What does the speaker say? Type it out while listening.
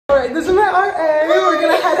right, this is my RA. We're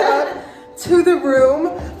gonna head up to the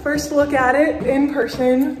room. First look at it in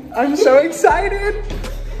person. I'm so excited.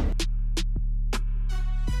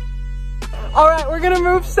 All right, we're gonna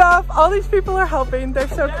move stuff. All these people are helping. They're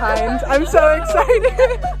so kind. I'm so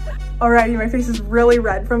excited. Alrighty, my face is really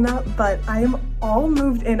red from that, but I am all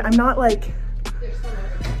moved in. I'm not like,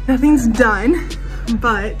 nothing's done,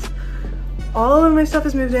 but all of my stuff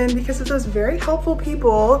is moved in because of those very helpful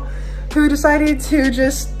people who decided to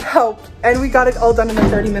just help. And we got it all done in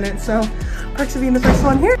 30 minutes, so perks of being the first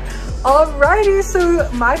one here. Alrighty, so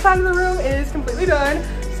my side of the room is completely done.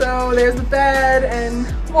 So there's the bed and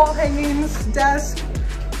wall hangings, desk,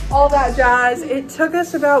 all that jazz. It took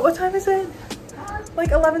us about, what time is it?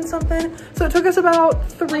 Like 11 something. So it took us about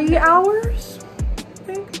 3 hours.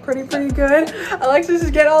 I think pretty good. Alexis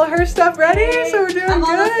is getting all her stuff ready, so we're doing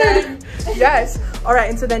good. Yes. All right,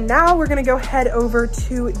 and so then now we're gonna go head over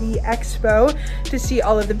to the expo to see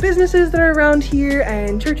all of the businesses that are around here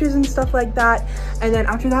and churches and stuff like that. And then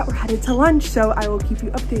after that, we're headed to lunch, so I will keep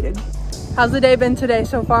you updated. How's the day been today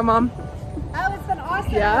so far, Mom? Oh, it's been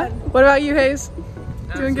awesome. Yeah? What about you, Hayes?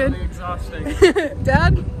 Doing good? Exhausting.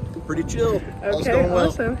 Dad? Pretty chill. Okay,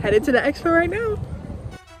 awesome. Headed to the expo right now.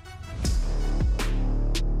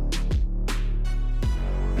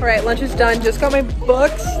 All right, lunch is done. Just got my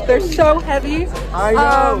books. They're so heavy. I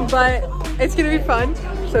know. But it's gonna be fun.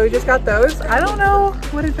 So we just got those. I don't know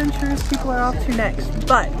what adventures people are off to next,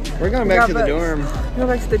 but we're going back to the dorm. Go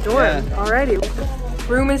back to the dorm. Yeah. Alrighty.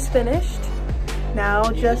 Room is finished. Now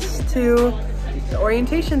just to the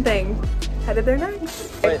orientation thing. Headed there next.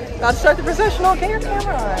 About to start the processional. Get your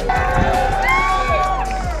camera on.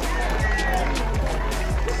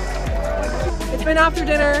 It's been after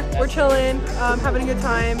dinner. We're chilling, having a good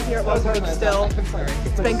time here at Woodbridge still.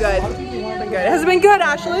 It's been good. It's been good. Has it been good,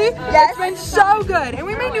 Ashley? Yes. It's been so good. And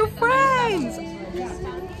we made new friends.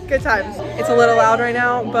 Good times. It's a little loud right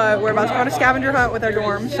now, but we're about to go on a scavenger hunt with our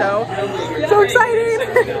dorm, so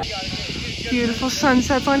exciting. Beautiful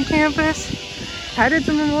sunsets on campus. Headed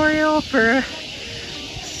to Memorial for a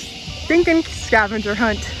stinking scavenger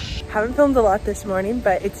hunt. Haven't filmed a lot this morning,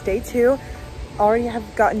 but it's day 2. Already have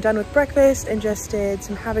gotten done with breakfast and just did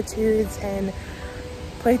some habitudes and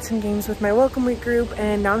played some games with my welcome week group.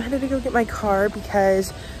 And now I'm headed to go get my car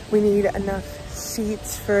because we need enough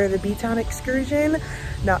seats for the B-Town excursion.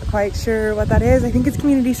 Not quite sure what that is. I think it's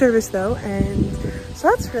community service though. And so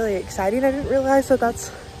that's really exciting. I didn't realize that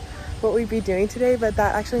that's what we'd be doing today, but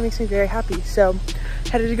that actually makes me very happy. So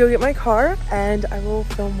headed to go get my car and I will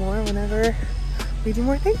film more whenever we do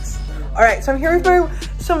more things. All right, so I'm here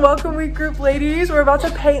with some welcome week group ladies. We're about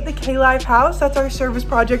to paint the K-Live house. That's our service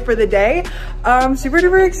project for the day. Super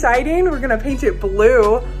duper exciting. We're gonna paint it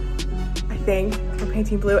blue, I think. We're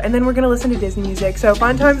painting blue, and then we're gonna listen to Disney music. So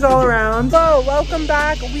fun times all around. So welcome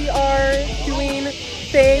back. We are doing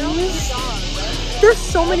things. There's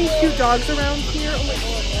so many cute dogs around here. Oh my God.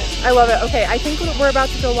 I love it. Okay, I think we're about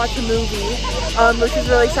to go watch a movie, which is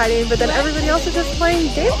really exciting, but then everybody else is just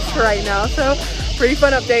playing games right now, so pretty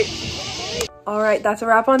fun update. All right, that's a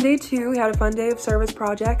wrap on day 2. We had a fun day of service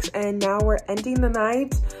projects, and now we're ending the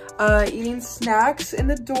night eating snacks in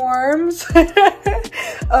the dorms.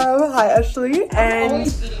 Hi, Ashley.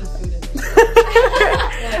 And,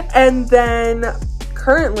 and then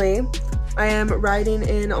currently, I am writing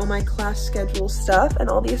in all my class schedule stuff and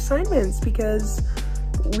all the assignments because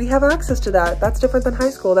we have access to that. That's different than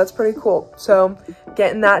high school. That's pretty cool. So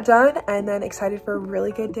getting that done, and then excited for a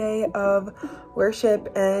really good day of worship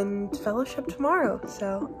and fellowship tomorrow.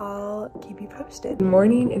 So I'll keep you posted. Good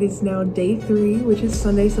morning. It is now day 3, which is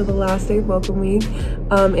Sunday, so the last day of welcome week.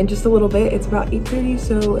 In just a little bit, it's about 8:30,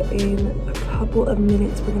 so in a couple of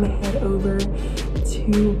minutes we're gonna head over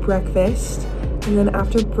to breakfast. And then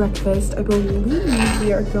after breakfast, I believe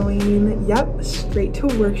we are going, straight to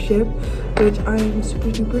worship, which I'm super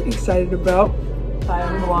duper excited about. Hi,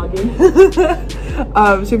 I'm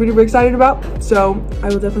vlogging. Super duper excited about. So I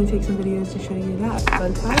will definitely take some videos to show you that.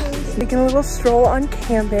 Fun times. Taking a little stroll on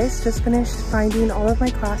campus. Just finished finding all of my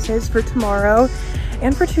classes for tomorrow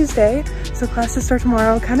and for Tuesday. So classes start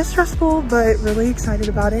tomorrow. Kind of stressful, but really excited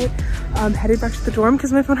about it. Headed back to the dorm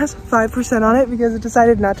because my phone has 5% on it because it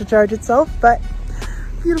decided not to charge itself. But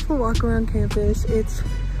beautiful walk around campus. It's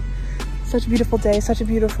such a beautiful day, such a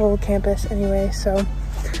beautiful campus anyway. So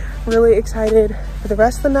really excited for the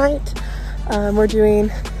rest of the night. We're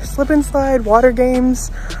doing slip and slide, water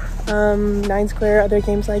games, 9 square, other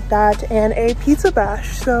games like that, and a pizza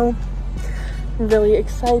bash. So really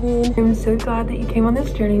exciting. I'm so glad that you came on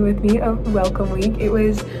this journey with me of welcome week. It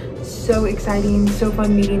was so exciting, so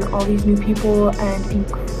fun meeting all these new people and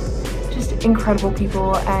just incredible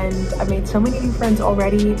people, and I've made so many new friends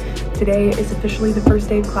already. Today is officially the first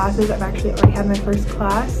day of classes. I've actually already had my first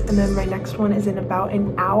class, and then my next one is in about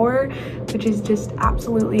an hour, which is just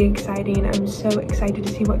absolutely exciting. I'm so excited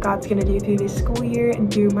to see what God's gonna do through this school year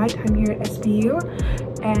and through my time here at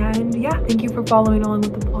SBU. And yeah, thank you for following along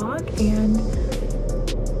with the vlog, and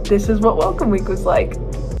this is what welcome week was like.